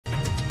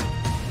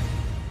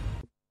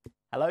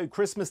Hello.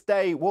 Christmas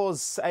Day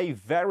was a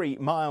very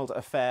mild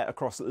affair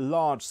across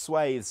large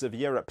swathes of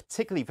Europe,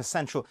 particularly for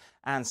central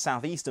and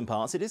southeastern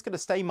parts. It is going to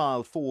stay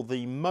mild for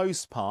the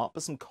most part,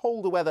 but some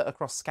colder weather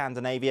across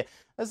Scandinavia.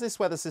 As this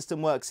weather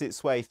system works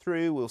its way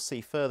through, we'll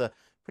see further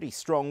pretty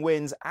strong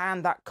winds,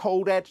 and that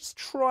cold edge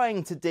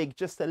trying to dig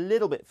just a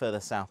little bit further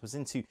southwards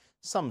into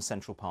some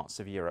central parts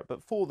of Europe.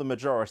 But for the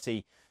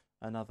majority,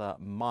 another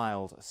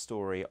mild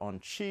story on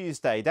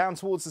Tuesday. Down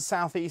towards the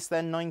southeast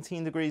then,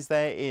 19 degrees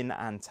there in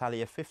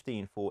Antalya,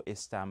 15 for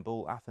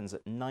Istanbul, Athens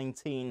at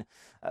 19.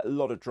 A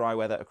lot of dry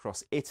weather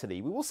across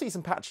Italy. We will see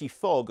some patchy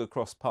fog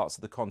across parts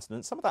of the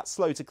continent. Some of that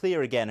slow to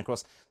clear again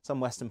across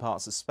some western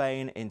parts of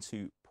Spain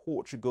into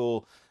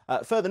Portugal.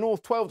 Further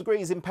north, 12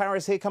 degrees in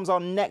Paris. Here comes our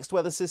next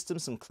weather system.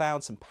 Some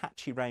clouds, some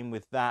patchy rain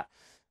with that.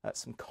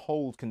 Some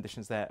cold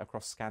conditions there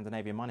across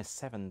Scandinavia,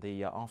 -7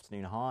 the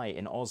afternoon high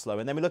in Oslo.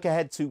 And then we look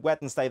ahead to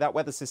Wednesday, that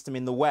weather system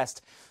in the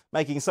west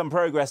making some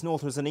progress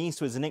northwards and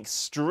eastwards. An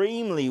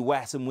extremely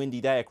wet and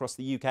windy day across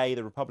the UK,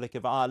 the Republic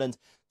of Ireland.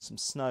 Some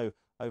snow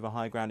over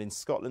high ground in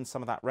Scotland.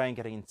 Some of that rain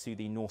getting into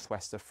the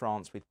northwest of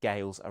France with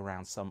gales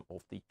around some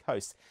of the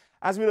coast.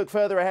 As we look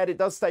further ahead, it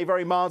does stay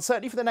very mild,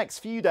 certainly for the next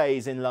few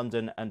days in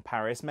London and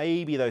Paris.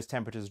 Maybe those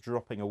temperatures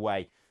dropping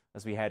away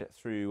as we head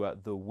through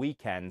the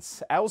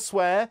weekends.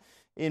 Elsewhere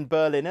in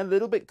Berlin, a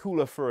little bit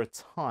cooler for a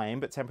time,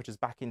 but temperatures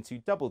back into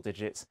double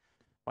digits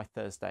by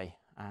Thursday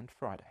and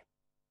Friday.